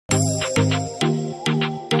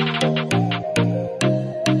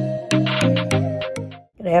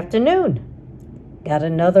afternoon. Got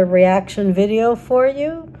another reaction video for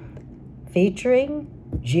you featuring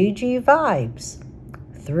Gigi Vibes,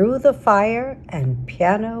 Through the Fire and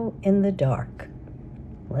Piano in the Dark.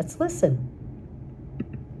 Let's listen.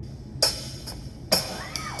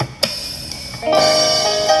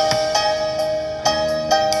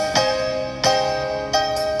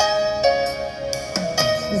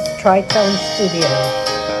 This is Tritone Studios.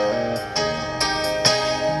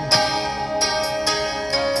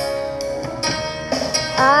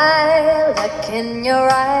 I look in your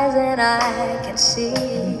eyes and I can see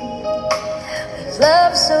we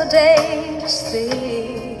love so dangerously.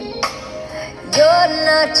 You're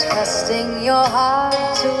not trusting your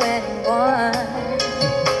heart to anyone.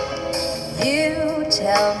 You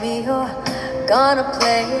tell me you're gonna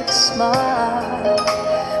play it smart.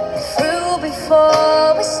 We're through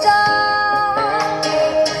before we start.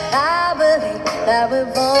 I believe that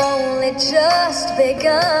we've only just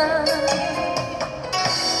begun.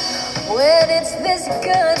 When it's this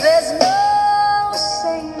good, there's no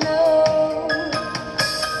saying no.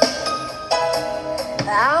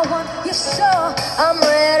 I want you so I'm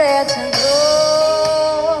ready to go.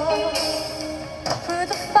 Through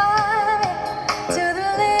the fire, to the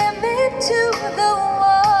limit, to the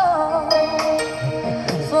wall.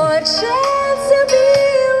 For a chance to be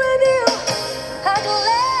with you, I'd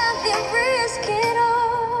gladly risk it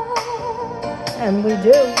all. And we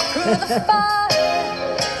do. Through the fire.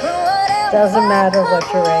 Doesn't matter what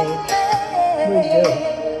your age, we do.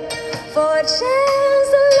 For a chance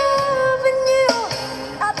to love in you,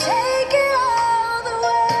 I'll take it all the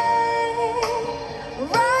way,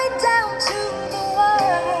 right down to the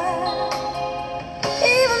wire,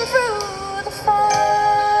 even through the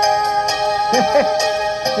fire.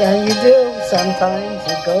 Yeah, you do. Sometimes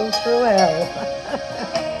you go through hell.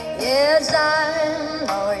 Yes, I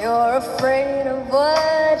know you're afraid of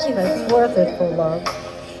what you feel. It's worth it for love.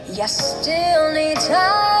 You still need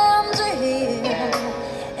time to heal,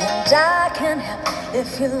 and I can help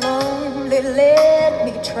if you're lonely, let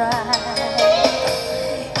me try.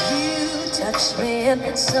 You touch me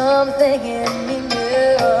and something in me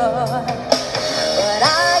new, but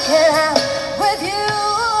I can't help with you.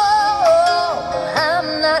 I'm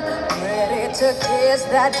not ready to kiss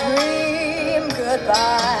that dream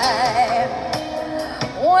goodbye.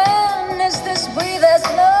 When is this we? There's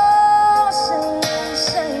no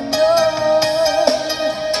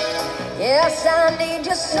yes, I need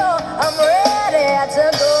you so I'm ready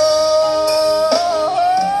to go.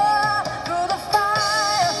 Through the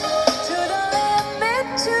fire, to the limit,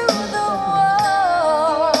 to the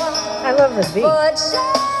wall. I love the beat. For a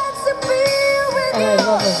chance to be with And you, I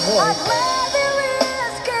love his voice. I'd gladly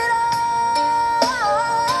risk it all.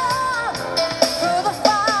 Through the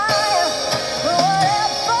fire, through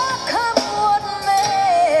whatever come what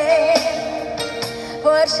may.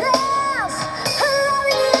 For a chance.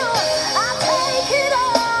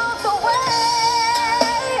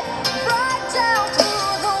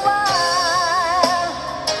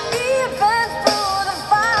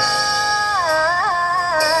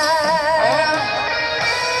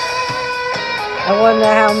 I wonder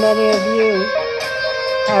how many of you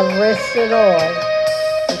have risked it all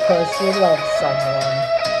because you love someone.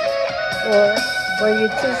 Or were you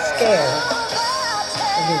too scared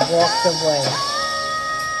and you walked away?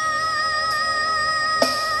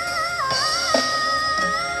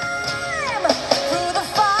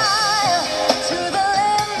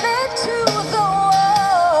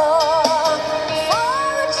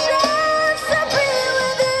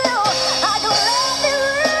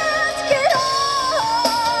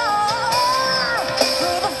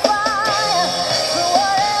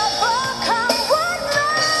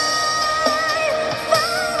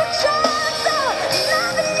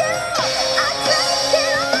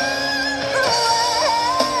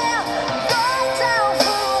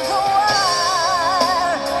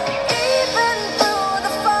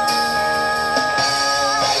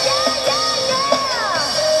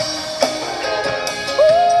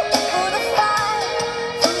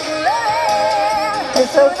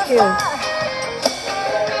 It's so cute.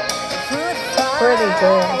 Pretty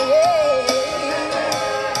girl.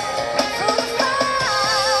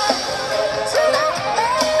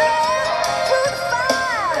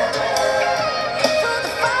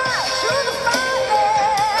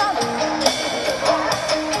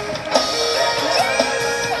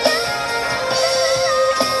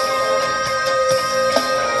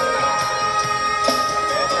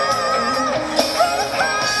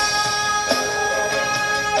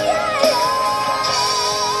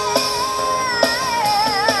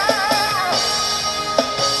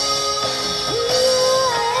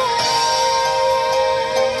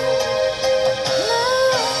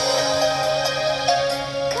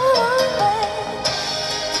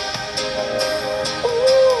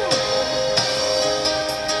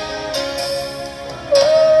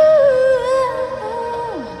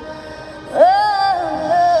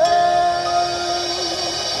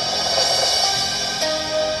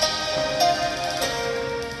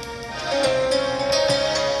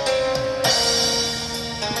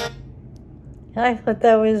 I thought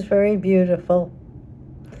that was very beautiful.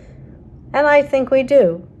 And I think we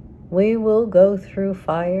do. We will go through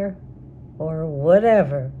fire or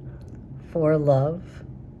whatever for love.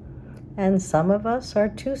 And some of us are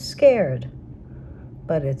too scared.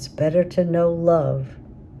 But it's better to know love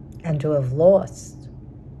and to have lost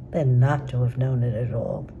than not to have known it at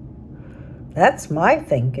all. That's my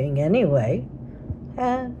thinking anyway.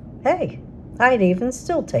 And hey, I'd even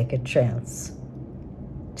still take a chance.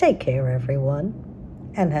 Take care, everyone,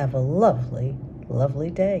 and have a lovely, lovely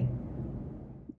day.